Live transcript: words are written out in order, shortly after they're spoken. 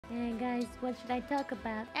Hey guys, what should I talk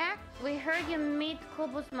about? We heard you meet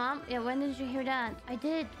Kobo's mom. Yeah, when did you hear that? I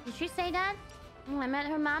did. Did she say that? I met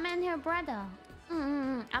her mom and her brother.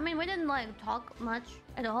 I mean, we didn't like talk much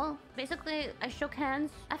at all. Basically, I shook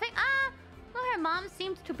hands. I think well, her mom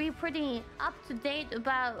seemed to be pretty up to date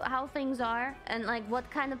about how things are and like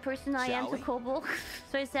what kind of person I am to Kobo.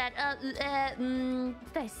 So I said,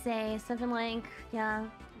 what did I say? Something like, yeah,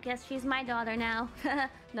 guess she's my daughter now.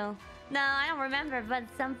 No, I don't remember, but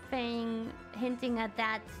something hinting at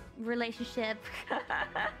that relationship.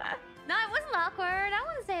 No, it wasn't awkward. I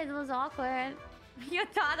wouldn't say it was awkward. Your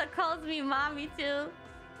daughter calls me mommy too.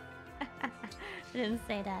 I didn't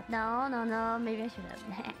say that. No. Maybe I should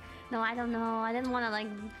have. No, I don't know. I didn't want to like.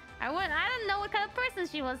 I didn't know what kind of person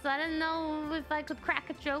she was, so I didn't know if I could crack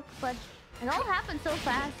a joke. But it all happened so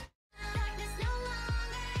fast.